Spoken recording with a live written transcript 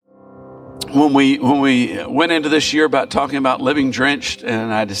when we went into this year about talking about living drenched,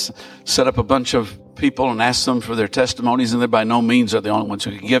 and I just set up a bunch of people and asked them for their testimonies, and they by no means are the only ones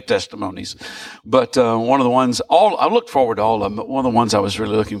who can give testimonies. But one of the ones, I looked forward to all of them, but one of the ones I was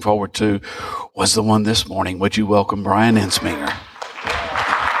really looking forward to was the one this morning. Would you welcome Brian Ensminger?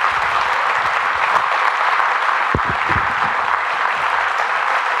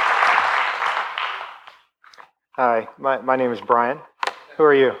 Hi, my name is Brian. Who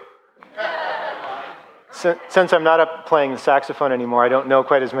are you? Since I'm not up playing the saxophone anymore, I don't know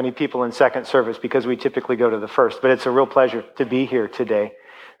quite as many people in second service because we typically go to the first, but it's a real pleasure to be here today.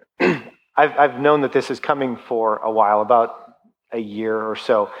 I've known that this is coming for a while, about a year or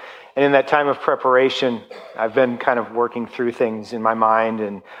so. And in that time of preparation, I've been kind of working through things in my mind,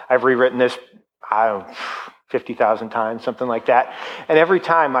 and I've rewritten this, 50,000 times, something like that. And every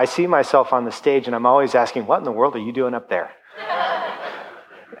time I see myself on the stage, and I'm always asking, what in the world are you doing up there?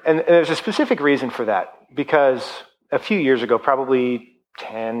 And there's a specific reason for that, because a few years ago, probably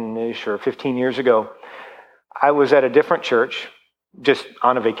 10-ish or 15 years ago, I was at a different church, just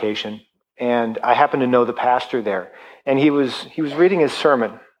on a vacation, and I happened to know the pastor there. And he was reading his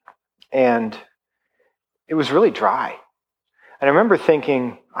sermon, and it was really dry. And I remember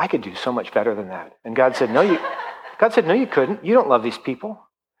thinking, I could do so much better than that. And God said, no, you couldn't. You don't love these people.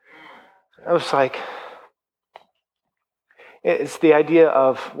 I was like, it's the idea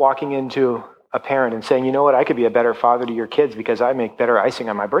of walking into a parent and saying, you know what, I could be a better father to your kids because I make better icing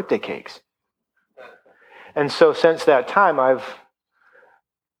on my birthday cakes. And so since that time, I've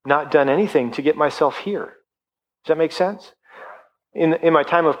not done anything to get myself here. Does that make sense? In my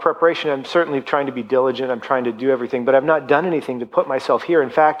time of preparation, I'm certainly trying to be diligent. I'm trying to do everything, but I've not done anything to put myself here. In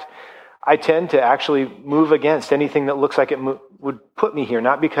fact, I tend to actually move against anything that looks like it would put me here,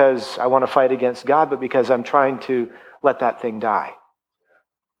 not because I want to fight against God, but because I'm trying to let that thing die.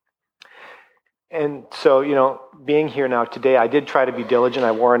 And so, being here now today, I did try to be diligent.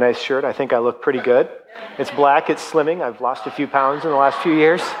 I wore a nice shirt. I think I look pretty good. It's black. It's slimming. I've lost a few pounds in the last few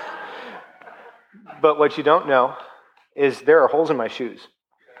years. But what you don't know is there are holes in my shoes.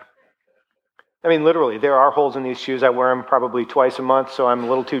 I mean, literally, there are holes in these shoes. I wear them probably twice a month, so I'm a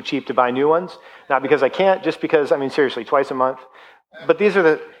little too cheap to buy new ones. Not because I can't, just because, seriously, twice a month. But these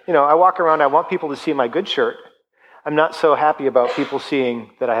are I walk around, I want people to see my good shirt. I'm not so happy about people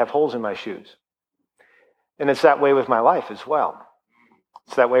seeing that I have holes in my shoes. And it's that way with my life as well.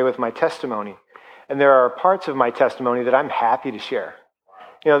 It's that way with my testimony. And there are parts of my testimony that I'm happy to share.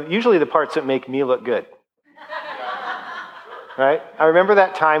 Usually the parts that make me look good. Right? I remember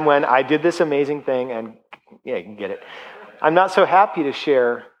that time when I did this amazing thing, and yeah, you can get it. I'm not so happy to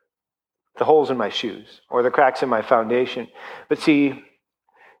share the holes in my shoes or the cracks in my foundation. But see,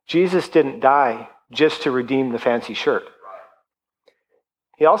 Jesus didn't die just to redeem the fancy shirt.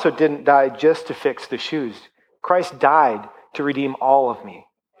 He also didn't die just to fix the shoes. Christ died to redeem all of me.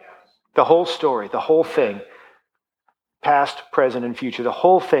 The whole story, the whole thing, past, present, and future, the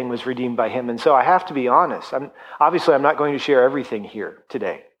whole thing was redeemed by him. And so I have to be honest. I'm not going to share everything here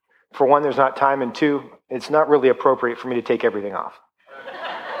today. For one, there's not time, and two, it's not really appropriate for me to take everything off.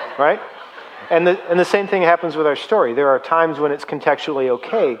 Right? And the same thing happens with our story. There are times when it's contextually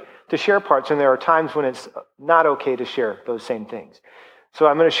okay to share parts, and there are times when it's not okay to share those same things. So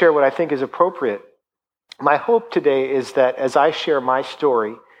I'm going to share what I think is appropriate. My hope today is that as I share my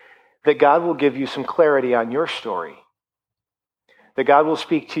story, that God will give you some clarity on your story. That God will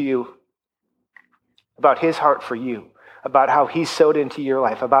speak to you about his heart for you, about how he's sowed into your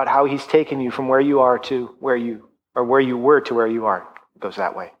life, about how he's taken you from where you are to where you were to where you are. It goes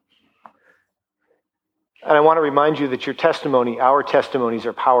that way. And I want to remind you that our testimonies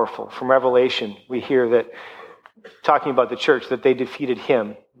are powerful. From Revelation, we hear that, talking about the church, that they defeated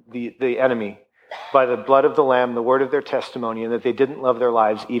him, the enemy, by the blood of the Lamb, the word of their testimony, and that they didn't love their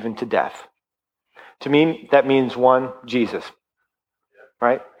lives even to death. To me, that means one, Jesus.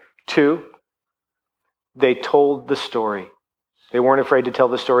 Right? Two, they told the story. They weren't afraid to tell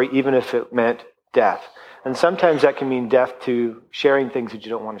the story, even if it meant death. And sometimes that can mean death to sharing things that you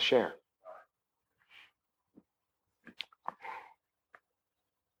don't want to share.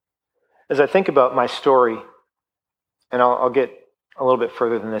 As I think about my story, and I'll get a little bit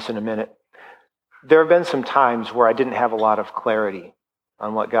further than this in a minute, there have been some times where I didn't have a lot of clarity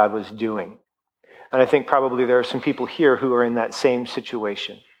on what God was doing. And I think probably there are some people here who are in that same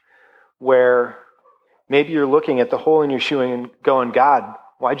situation, where maybe you're looking at the hole in your shoe and going, God,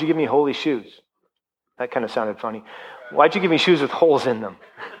 why'd you give me holy shoes? That kind of sounded funny. Why'd you give me shoes with holes in them?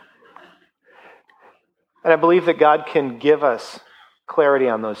 And I believe that God can give us clarity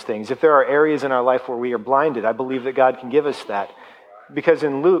on those things. If there are areas in our life where we are blinded, I believe that God can give us that. Because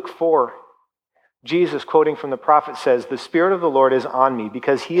in Luke 4, Jesus, quoting from the prophet, says, "The Spirit of the Lord is on me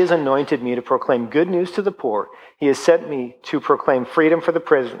because he has anointed me to proclaim good news to the poor. He has sent me to proclaim freedom for the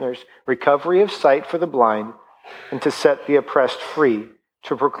prisoners, recovery of sight for the blind, and to set the oppressed free,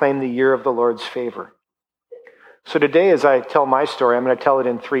 to proclaim the year of the Lord's favor." So today, as I tell my story, I'm going to tell it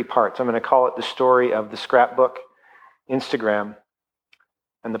in 3 parts. I'm going to call it the story of the scrapbook, Instagram,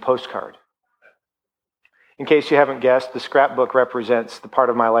 and the postcard. In case you haven't guessed, the scrapbook represents the part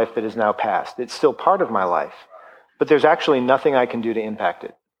of my life that is now past. It's still part of my life, but there's actually nothing I can do to impact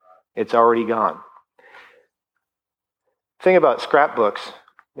it. It's already gone. The thing about scrapbooks,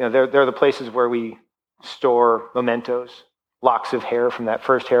 they're the places where we store mementos, locks of hair from that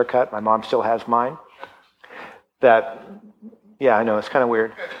first haircut. My mom still has mine. I know, it's kind of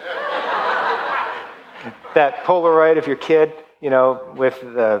weird. That Polaroid of your kid, with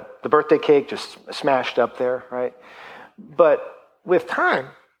the birthday cake just smashed up there, right? But with time,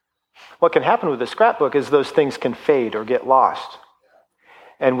 what can happen with a scrapbook is those things can fade or get lost.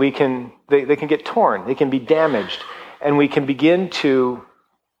 And they can get torn, they can be damaged, and we can begin to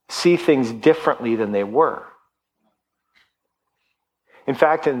see things differently than they were. In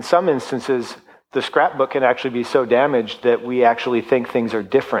fact, in some instances, the scrapbook can actually be so damaged that we actually think things are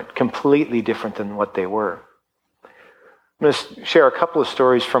different, completely different than what they were. I'm going to share a couple of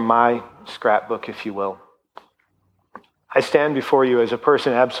stories from my scrapbook, if you will. I stand before you as a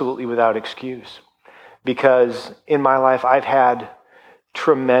person absolutely without excuse, because in my life I've had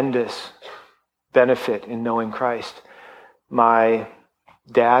tremendous benefit in knowing Christ. My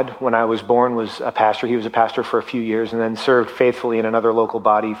dad, when I was born, was a pastor. He was a pastor for a few years and then served faithfully in another local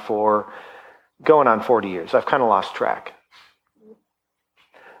body for going on 40 years. I've kind of lost track.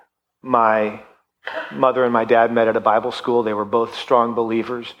 My mother and my dad met at a Bible school. They were both strong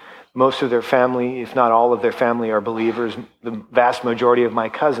believers. Most of their family, if not all of their family, are believers. The vast majority of my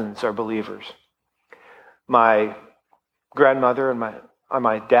cousins are believers. My grandmother on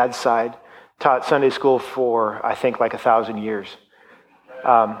my dad's side taught Sunday school for, I think, like 1,000 years.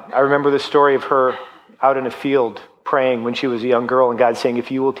 I remember the story of her out in a field praying when she was a young girl, and God saying,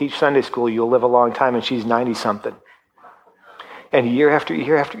 "If you will teach Sunday school, you'll live a long time," and she's 90-something. And year after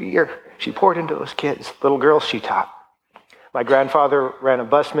year after year, she poured into those kids, little girls she taught. My grandfather ran a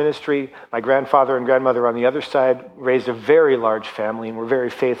bus ministry. My grandfather and grandmother on the other side raised a very large family and were very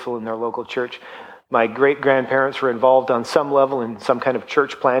faithful in their local church. My great-grandparents were involved on some level in some kind of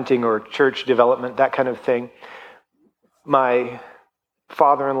church planting or church development, that kind of thing. My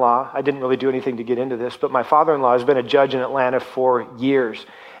father-in-law, I didn't really do anything to get into this, but my father-in-law has been a judge in Atlanta for years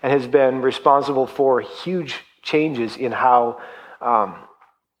and has been responsible for huge changes in how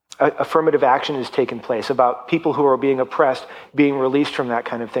affirmative action has taken place, about people who are being oppressed being released from that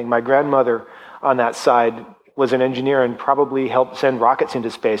kind of thing. My grandmother on that side was an engineer and probably helped send rockets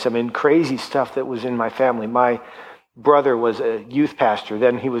into space. I mean, crazy stuff that was in my family. My brother was a youth pastor.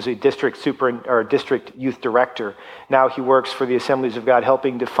 Then he was a district youth director. Now he works for the Assemblies of God,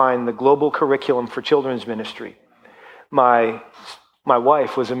 helping define the global curriculum for children's ministry. My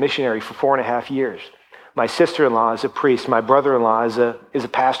wife was a missionary for 4.5 years. My sister-in-law is a priest. My brother-in-law is a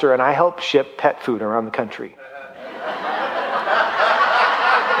pastor, and I help ship pet food around the country.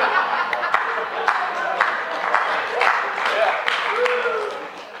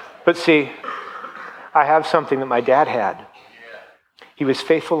 But see, I have something that my dad had. He was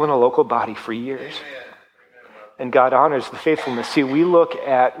faithful in a local body for years. And God honors the faithfulness. See, we look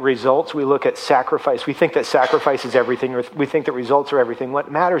at results, we look at sacrifice. We think that sacrifice is everything, or we think that results are everything.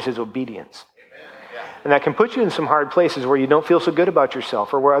 What matters is obedience. And that can put you in some hard places where you don't feel so good about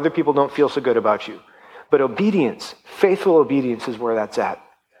yourself or where other people don't feel so good about you. But obedience, faithful obedience is where that's at.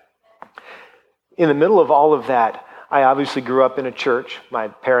 In the middle of all of that, I obviously grew up in a church. My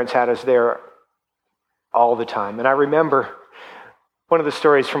parents had us there all the time. And I remember one of the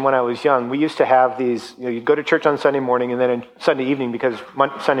stories from when I was young. We used to have these, you'd go to church on Sunday morning, and then on Sunday evening, because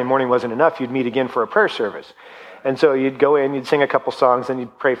Sunday morning wasn't enough, you'd meet again for a prayer service. And so you'd go in, you'd sing a couple songs, and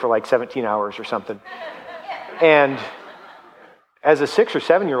you'd pray for like 17 hours or something. And as a 6 or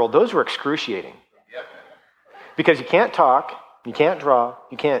 7-year-old, those were excruciating. Because you can't talk, you can't draw,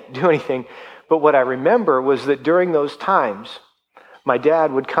 you can't do anything. But what I remember was that during those times, my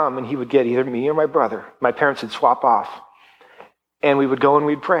dad would come and he would get either me or my brother. My parents would swap off. And we would go and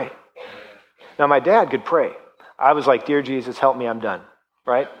we'd pray. Now, my dad could pray. I was like, "Dear Jesus, help me, I'm done."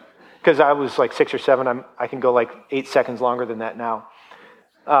 Right? Because I was like 6 or 7. I can go like 8 seconds longer than that now.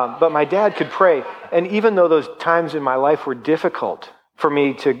 But my dad could pray. And even though those times in my life were difficult for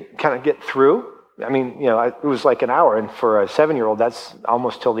me to kind of get through, I mean, it was like an hour. And for a 7-year-old, that's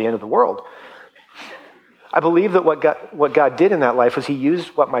almost till the end of the world. I believe that what God did in that life was he used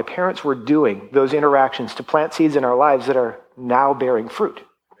what my parents were doing, those interactions, to plant seeds in our lives that are now bearing fruit.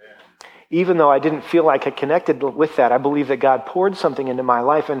 Even though I didn't feel like I connected with that, I believe that God poured something into my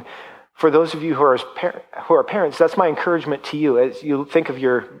life. And for those of you who are parents, that's my encouragement to you. As you think of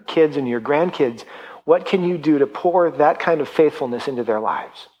your kids and your grandkids, what can you do to pour that kind of faithfulness into their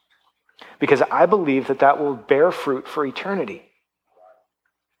lives? Because I believe that will bear fruit for eternity.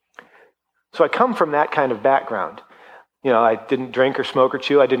 So I come from that kind of background. I didn't drink or smoke or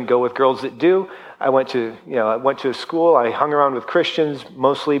chew. I didn't go with girls that do. I went to a school. I hung around with Christians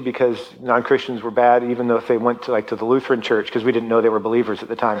mostly because non-Christians were bad, even though if they went to the Lutheran church, because we didn't know they were believers at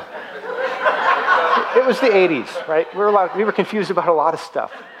the time. It was the 80s, right? We were confused about a lot of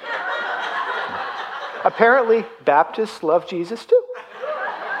stuff. Apparently, Baptists love Jesus too.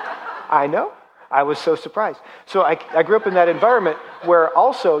 I know. I was so surprised. So I grew up in that environment where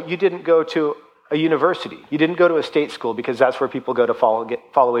also you didn't go to a university. You didn't go to a state school because that's where people go to fall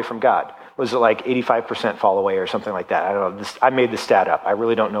away from God. Was it like 85% fall away or something like that? I don't know. I made the stat up. I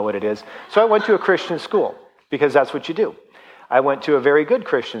really don't know what it is. So I went to a Christian school because that's what you do. I went to a very good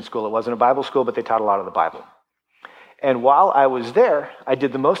Christian school. It wasn't a Bible school, but they taught a lot of the Bible. And while I was there, I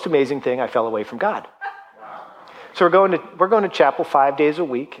did the most amazing thing. I fell away from God. So we're going to chapel 5 days a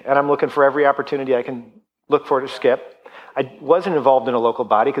week, and I'm looking for every opportunity I can look for to skip. I wasn't involved in a local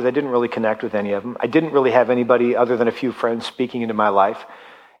body because I didn't really connect with any of them. I didn't really have anybody other than a few friends speaking into my life.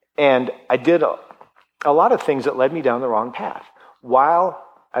 And I did a lot of things that led me down the wrong path while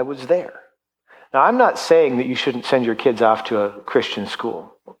I was there. Now, I'm not saying that you shouldn't send your kids off to a Christian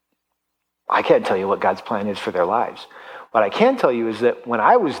school. I can't tell you what God's plan is for their lives. What I can tell you is that when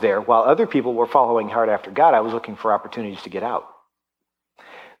I was there, while other people were following hard after God, I was looking for opportunities to get out.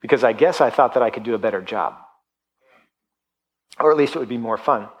 Because I guess I thought that I could do a better job. Or at least it would be more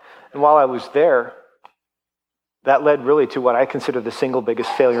fun. And while I was there, that led really to what I consider the single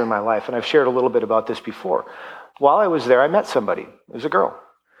biggest failure in my life. And I've shared a little bit about this before. While I was there, I met somebody. It was a girl.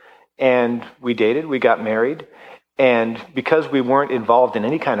 And we dated, we got married. And because we weren't involved in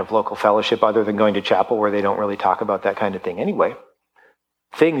any kind of local fellowship other than going to chapel where they don't really talk about that kind of thing anyway,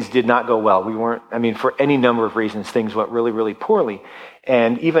 things did not go well. For any number of reasons, things went really, really poorly.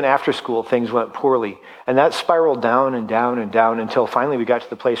 And even after school, things went poorly. And that spiraled down and down and down until finally we got to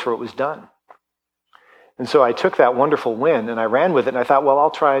the place where it was done. And so I took that wonderful win and I ran with it and I thought, well,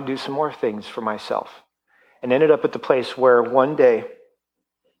 I'll try and do some more things for myself. And ended up at the place where one day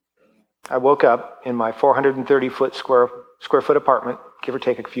I woke up in my 430 square foot apartment, give or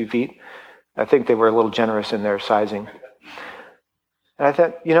take a few feet. I think they were a little generous in their sizing. And I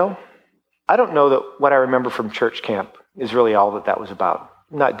thought, I don't know that what I remember from church camp is really all that was about.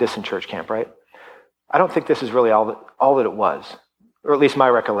 I'm not dissing church camp, right? I don't think this is really all that it was, or at least my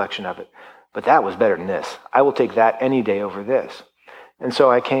recollection of it. But that was better than this. I will take that any day over this. And so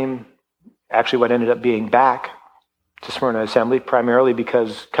I came, actually what ended up being back to Smyrna Assembly, primarily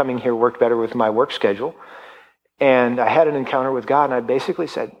because coming here worked better with my work schedule. And I had an encounter with God, and I basically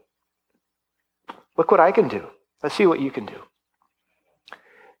said, look what I can do. Let's see what you can do.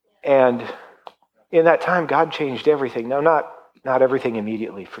 And in that time, God changed everything. Now, not everything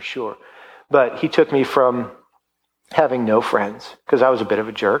immediately, for sure. But he took me from having no friends, because I was a bit of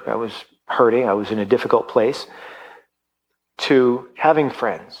a jerk. I was hurting. I was in a difficult place, to having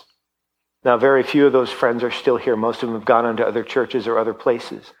friends. Now, very few of those friends are still here. Most of them have gone on to other churches or other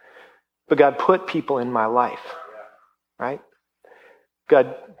places. But God put people in my life, right?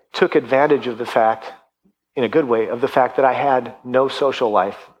 God took advantage of the fact, in a good way, of the fact that I had no social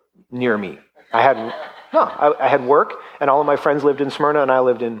life near me. I had work, and all of my friends lived in Smyrna, and I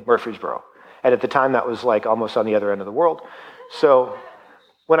lived in Murfreesboro. And at the time, that was like almost on the other end of the world. So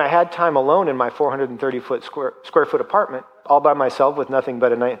when I had time alone in my 430 square foot apartment, all by myself with nothing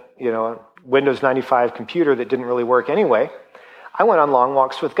but a Windows 95 computer that didn't really work anyway, I went on long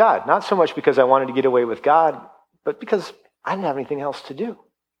walks with God. Not so much because I wanted to get away with God, but because I didn't have anything else to do.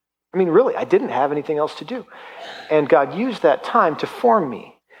 Really, I didn't have anything else to do. And God used that time to form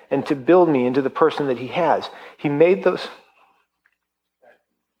me and to build me into the person that he has. He made those.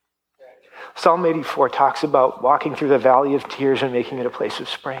 Psalm 84 talks about walking through the valley of tears and making it a place of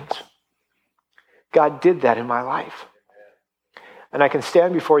springs. God did that in my life. And I can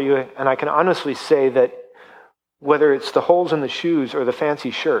stand before you and I can honestly say that whether it's the holes in the shoes or the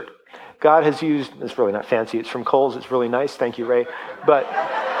fancy shirt, God has used, it's really not fancy, it's from Kohl's, it's really nice, thank you, Ray. But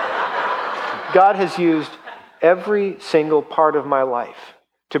God has used every single part of my life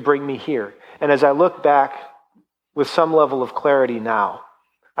to bring me here. And as I look back with some level of clarity now,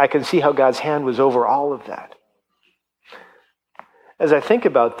 I can see how God's hand was over all of that. As I think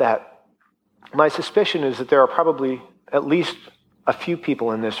about that, My suspicion is that there are probably at least a few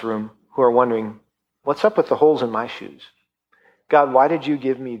people in this room who are wondering, what's up with the holes in my shoes? God, why did you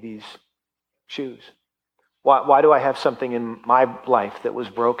give me these shoes? Why do I have something in my life that was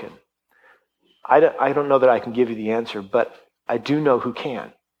broken? I don't know that I can give you the answer, but I do know who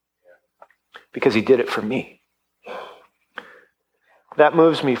can, because he did it for me. That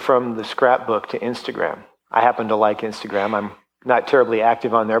moves me from the scrapbook to Instagram. I happen to like Instagram. I'm not terribly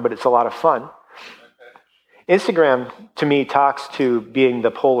active on there, but it's a lot of fun. Instagram, to me, talks to being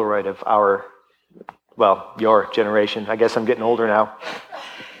the Polaroid of your generation. I guess I'm getting older now.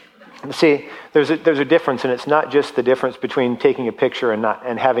 See, there's a difference, and it's not just the difference between taking a picture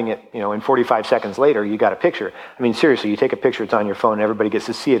and having it, in 45 seconds later, you got a picture. I mean, seriously, you take a picture, it's on your phone, and everybody gets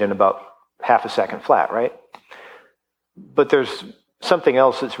to see it in about half a second flat, right? But there's something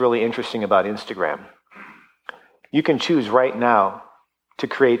else that's really interesting about Instagram. You can choose right now to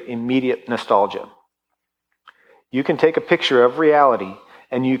create immediate nostalgia. You can take a picture of reality,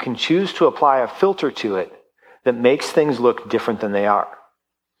 and you can choose to apply a filter to it that makes things look different than they are.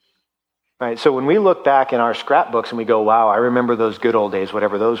 Right? So when we look back in our scrapbooks and we go, wow, I remember those good old days,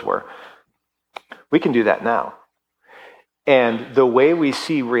 whatever those were, we can do that now. And the way we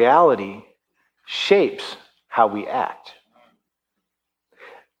see reality shapes how we act.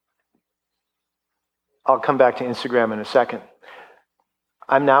 I'll come back to Instagram in a second.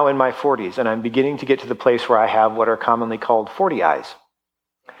 I'm now in my 40s, and I'm beginning to get to the place where I have what are commonly called 40 eyes.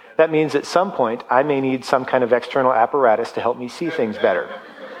 That means at some point, I may need some kind of external apparatus to help me see things better.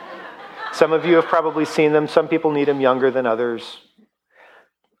 Some of you have probably seen them. Some people need them younger than others.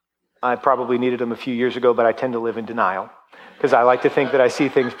 I probably needed them a few years ago, but I tend to live in denial because I like to think that I see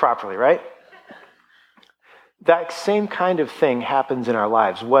things properly, right? That same kind of thing happens in our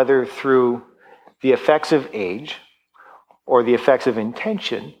lives, whether through the effects of age or the effects of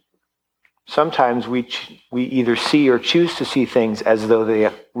intention. Sometimes we either see or choose to see things as though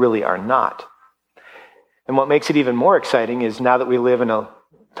they really are not. And what makes it even more exciting is now that we live in a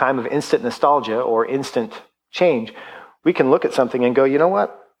time of instant nostalgia or instant change, we can look at something and go, you know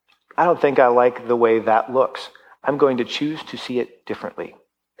what? I don't think I like the way that looks. I'm going to choose to see it differently.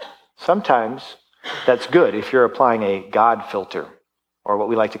 Sometimes that's good if you're applying a God filter, or what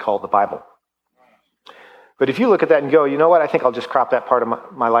we like to call the Bible. But if you look at that and go, you know what? I think I'll just crop that part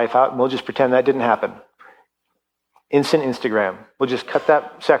of my life out and we'll just pretend that didn't happen. Instant Instagram. We'll just cut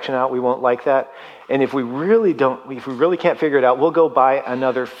that section out. We won't like that. And if we really can't figure it out, we'll go buy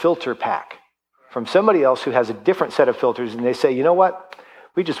another filter pack from somebody else who has a different set of filters, and they say, you know what?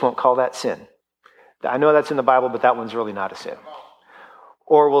 We just won't call that sin. I know that's in the Bible, but that one's really not a sin.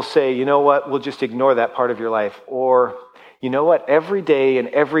 Or we'll say, you know what? We'll just ignore that part of your life. Or, you know what? Every day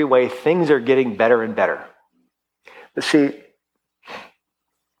in every way, things are getting better and better. But see,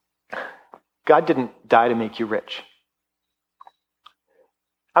 God didn't die to make you rich.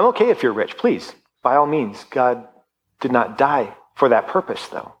 I'm okay if you're rich, please. By all means, God did not die for that purpose,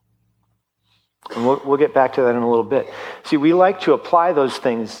 though. And we'll get back to that in a little bit. See, we like to apply those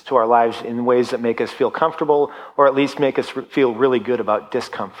things to our lives in ways that make us feel comfortable, or at least make us feel really good about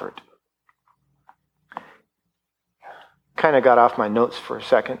discomfort. Kind of got off my notes for a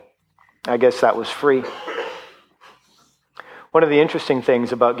second. I guess that was free. One of the interesting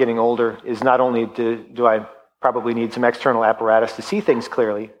things about getting older is not only do I probably need some external apparatus to see things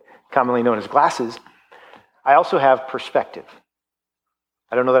clearly, commonly known as glasses, I also have perspective.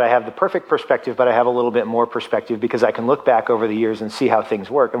 I don't know that I have the perfect perspective, but I have a little bit more perspective because I can look back over the years and see how things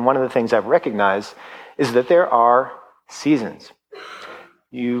work. And one of the things I've recognized is that there are seasons.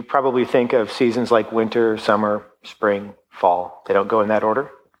 You probably think of seasons like winter, summer, spring, fall. They don't go in that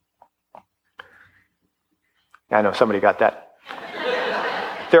order. I know somebody got that.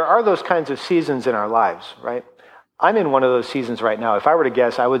 There are those kinds of seasons in our lives, right? I'm in one of those seasons right now. If I were to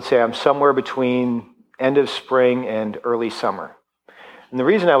guess, I would say I'm somewhere between end of spring and early summer. And the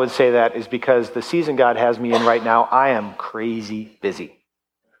reason I would say that is because the season God has me in right now, I am crazy busy,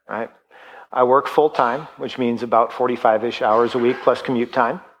 right? I work full-time, which means about 45-ish hours a week plus commute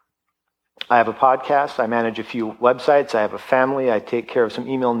time. I have a podcast. I manage a few websites. I have a family. I take care of some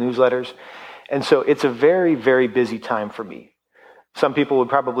email newsletters. And so it's a very, very busy time for me. Some people would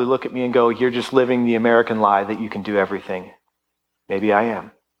probably look at me and go, you're just living the American lie that you can do everything. Maybe I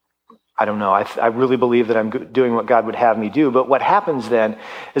am. I don't know. I really believe that I'm doing what God would have me do. But what happens then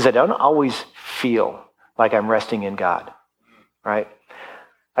is I don't always feel like I'm resting in God, right?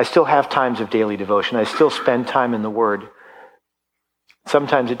 I still have times of daily devotion. I still spend time in the Word.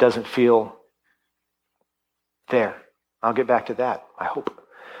 Sometimes it doesn't feel there. I'll get back to that, I hope.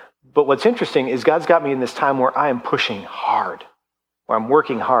 But what's interesting is God's got me in this time where I am pushing hard, where I'm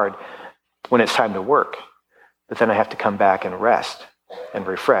working hard. when it's time to work. But then I have to come back and rest and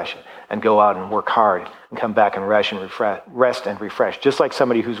refresh and go out and work hard and come back and rest and refresh, just like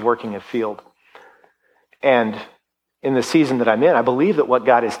somebody who's working a field. And in the season that I'm in, I believe that what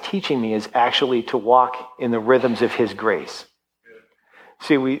God is teaching me is actually to walk in the rhythms of his grace.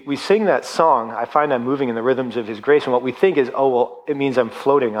 See, we sing that song, I find I'm moving in the rhythms of his grace, and what we think is, oh, well, it means I'm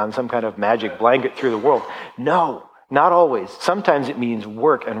floating on some kind of magic blanket through the world. No, not always. Sometimes it means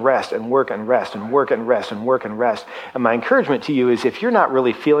work and rest and work and rest and work and rest and work and rest. And my encouragement to you is if you're not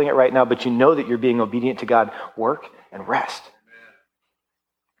really feeling it right now, but you know that you're being obedient to God, work and rest.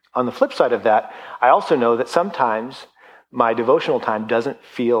 On the flip side of that, I also know that sometimes my devotional time doesn't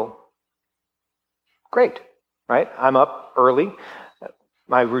feel great, right? I'm up early.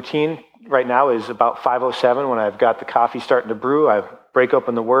 My routine right now is about 5:07 when I've got the coffee starting to brew. I break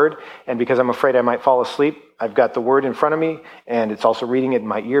open the Word, and because I'm afraid I might fall asleep, I've got the Word in front of me, and it's also reading it in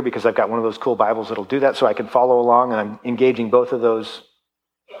my ear because I've got one of those cool Bibles that'll do that so I can follow along, and I'm engaging both of those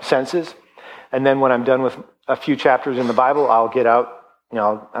senses. And then when I'm done with a few chapters in the Bible, I'll get out.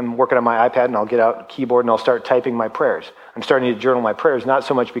 I'm working on my iPad, and I'll get out a keyboard, and I'll start typing my prayers. I'm starting to journal my prayers, not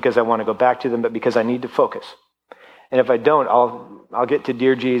so much because I want to go back to them, but because I need to focus. And if I don't, I'll get to,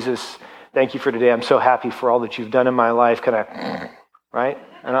 dear Jesus, thank you for today. I'm so happy for all that you've done in my life. Can I, right?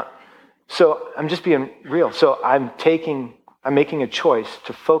 So I'm just being real. So I'm making a choice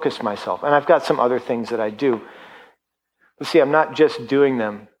to focus myself. And I've got some other things that I do. But see, I'm not just doing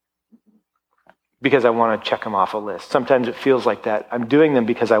them because I want to check them off a list. Sometimes it feels like that. I'm doing them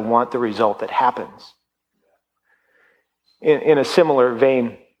because I want the result that happens. In a similar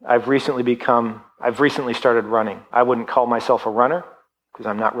vein, I've recently started running. I wouldn't call myself a runner because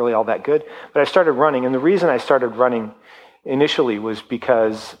I'm not really all that good, but I started running. And the reason I started running initially was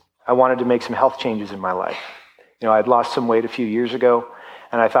because I wanted to make some health changes in my life. I'd lost some weight a few years ago,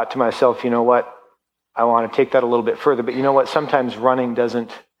 and I thought to myself, you know what? I want to take that a little bit further, but you know what? Sometimes running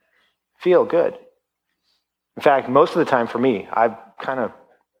doesn't feel good. In fact, most of the time for me, I'm kind of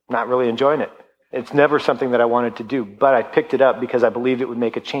not really enjoying it. It's never something that I wanted to do, but I picked it up because I believed it would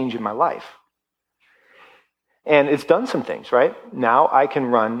make a change in my life. And it's done some things, right? Now I can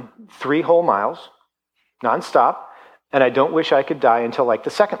run 3 whole miles nonstop, and I don't wish I could die until like the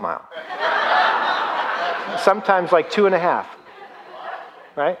second mile. Sometimes like 2.5,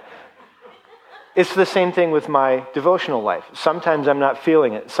 right? It's the same thing with my devotional life. Sometimes I'm not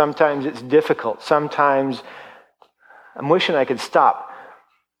feeling it. Sometimes it's difficult. Sometimes I'm wishing I could stop.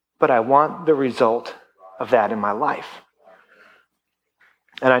 But I want the result of that in my life.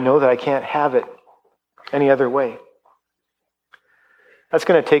 And I know that I can't have it any other way. That's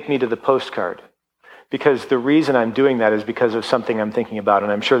going to take me to the postcard. Because the reason I'm doing that is because of something I'm thinking about.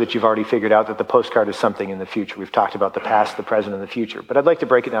 And I'm sure that you've already figured out that the postcard is something in the future. We've talked about the past, the present, and the future. But I'd like to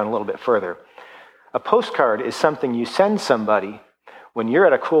break it down a little bit further. A postcard is something you send somebody when you're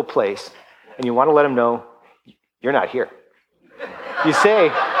at a cool place and you want to let them know you're not here. You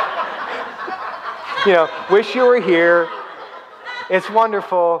say, wish you were here. It's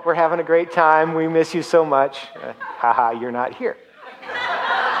wonderful. We're having a great time. We miss you so much. Haha, you're not here.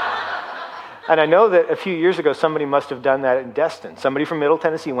 And I know that a few years ago, somebody must have done that in Destin. Somebody from Middle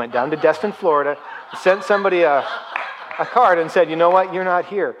Tennessee went down to Destin, Florida, sent somebody a card and said, you know what, you're not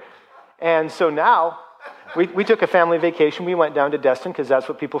here. And so now, we took a family vacation. We went down to Destin because that's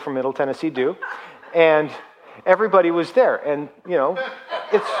what people from Middle Tennessee do. And everybody was there. And,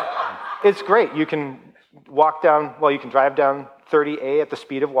 it's great. You can you can drive down 30A at the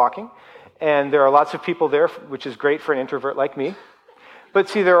speed of walking. And there are lots of people there, which is great for an introvert like me. But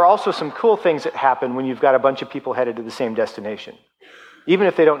see, there are also some cool things that happen when you've got a bunch of people headed to the same destination, even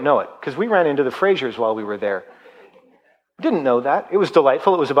if they don't know it. Because we ran into the Frasers while we were there. Didn't know that. It was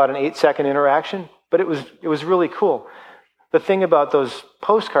delightful. It was about an 8-second interaction, but it was really cool. The thing about those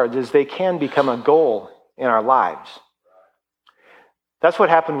postcards is they can become a goal in our lives. That's what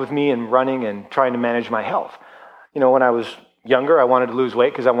happened with me in running and trying to manage my health. When I was younger, I wanted to lose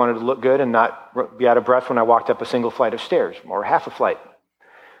weight because I wanted to look good and not be out of breath when I walked up a single flight of stairs or half a flight.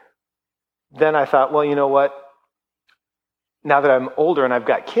 Then I thought, well, you know what? Now that I'm older and I've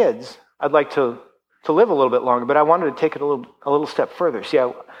got kids, I'd like to live a little bit longer, but I wanted to take it a little step further. See,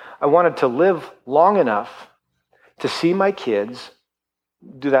 I wanted to live long enough to see my kids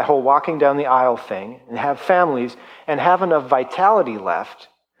do that whole walking down the aisle thing and have families and have enough vitality left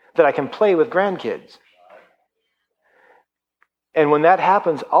that I can play with grandkids. And when that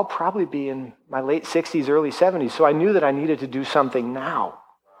happens, I'll probably be in my late 60s, early 70s. So I knew that I needed to do something now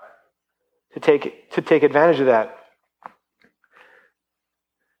to take advantage of that.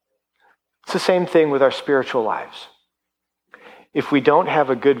 It's the same thing with our spiritual lives. if we don't have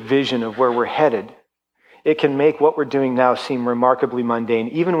a good vision of where we're headed, it can make what we're doing now seem remarkably mundane.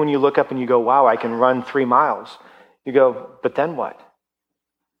 Even when you look up and you go, wow, I can run 3 miles. You go, but then what?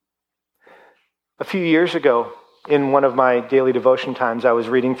 A few years ago, in one of my daily devotion times, I was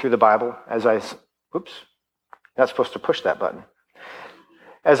reading through the Bible not supposed to push that button.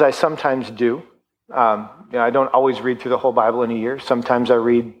 As I sometimes do. I don't always read through the whole Bible in a year. Sometimes I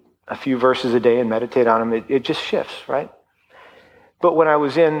read a few verses a day and meditate on them. It just shifts, right? But when I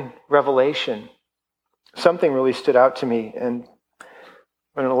was in Revelation, something really stood out to me, and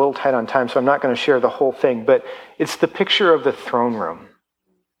I'm a little tight on time, so I'm not going to share the whole thing, but it's the picture of the throne room,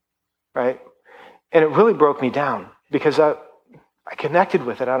 right? And it really broke me down because I connected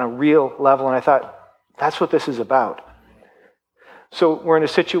with it on a real level, and I thought, that's what this is about. So we're in a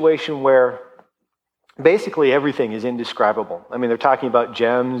situation where basically everything is indescribable. I mean, they're talking about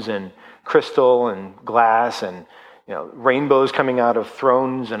gems and crystal and glass and rainbows coming out of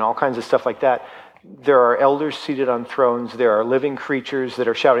thrones and all kinds of stuff like that. There are elders seated on thrones. There are living creatures that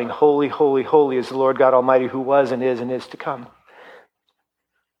are shouting, holy, holy, holy is the Lord God Almighty who was and is to come.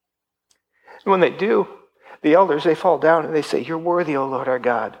 And when they do, the elders, they fall down and they say, you're worthy, O Lord our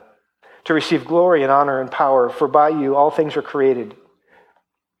God, to receive glory and honor and power, for by you all things are created,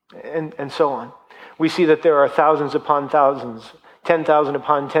 and so on. We see that there are thousands upon thousands, 10,000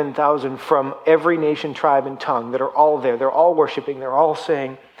 upon 10,000 from every nation, tribe, and tongue that are all there. They're all worshiping. They're all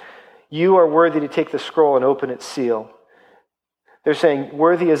saying, you are worthy to take the scroll and open its seal. They're saying,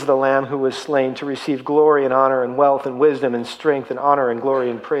 worthy is the Lamb who was slain to receive glory and honor and wealth and wisdom and strength and honor and glory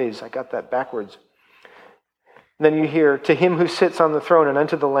and praise. I got that backwards. And then you hear, to him who sits on the throne and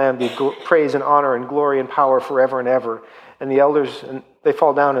unto the Lamb be praise and honor and glory and power forever and ever. And the elders, they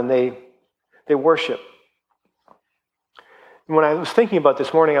fall down and they worship. And when I was thinking about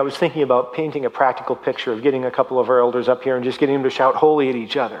this morning, I was thinking about painting a practical picture of getting a couple of our elders up here and just getting them to shout holy at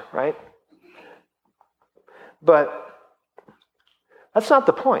each other, right? But that's not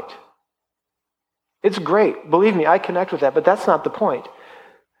the point. It's great. Believe me, I connect with that, but that's not the point.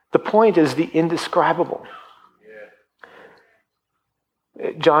 The point is the indescribable.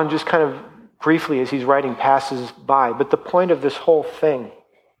 Yeah. John just kind of briefly, as he's writing, passes by. But the point of this whole thing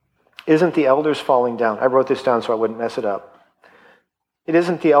isn't the elders falling down. I wrote this down so I wouldn't mess it up. It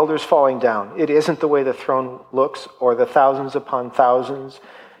isn't the elders falling down. It isn't the way the throne looks or the thousands upon thousands.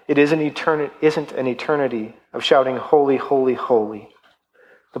 It isn't an eternity of shouting, holy, holy, holy.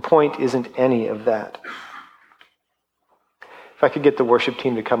 The point isn't any of that. If I could get the worship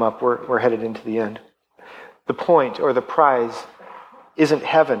team to come up, we're headed into the end. The point or the prize isn't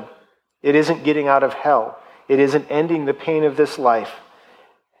heaven. It isn't getting out of hell. It isn't ending the pain of this life.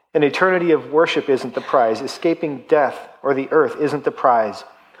 An eternity of worship isn't the prize. Escaping death or the earth isn't the prize.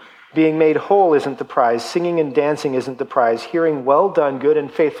 Being made whole isn't the prize. Singing and dancing isn't the prize. Hearing, well done, good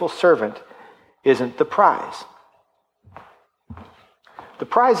and faithful servant, isn't the prize. The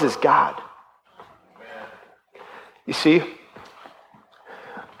prize is God. You see,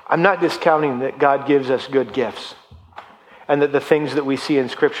 I'm not discounting that God gives us good gifts and that the things that we see in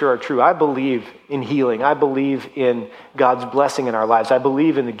Scripture are true. I believe in healing. I believe in God's blessing in our lives. I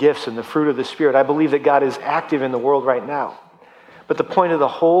believe in the gifts and the fruit of the Spirit. I believe that God is active in the world right now. But the point of the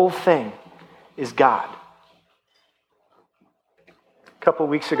whole thing is God. A couple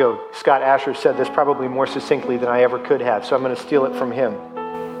weeks ago, Scott Asher said this probably more succinctly than I ever could have, so I'm going to steal it from him.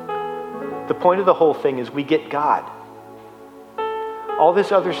 The point of the whole thing is we get God. All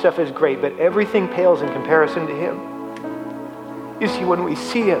this other stuff is great, but everything pales in comparison to Him. You see, when we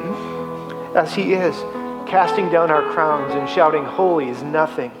see Him as He is, casting down our crowns and shouting, holy is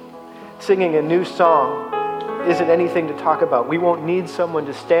nothing. Singing a new song isn't anything to talk about. We won't need someone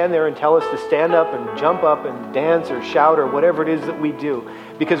to stand there and tell us to stand up and jump up and dance or shout or whatever it is that we do,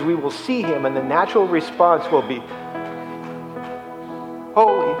 because we will see Him and the natural response will be,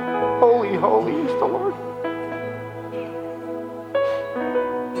 holy, holy, holy is the Lord.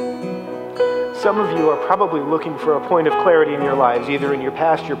 Some of you are probably looking for a point of clarity in your lives, either in your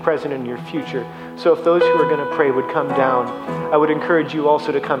past, your present, and your future. So if those who are going to pray would come down, I would encourage you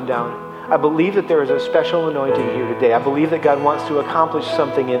also to come down. I believe that there is a special anointing here today. I believe that God wants to accomplish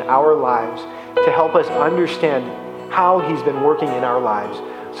something in our lives to help us understand how He's been working in our lives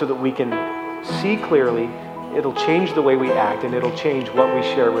so that we can see clearly. It'll change the way we act, and it'll change what we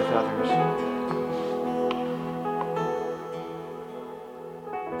share with others.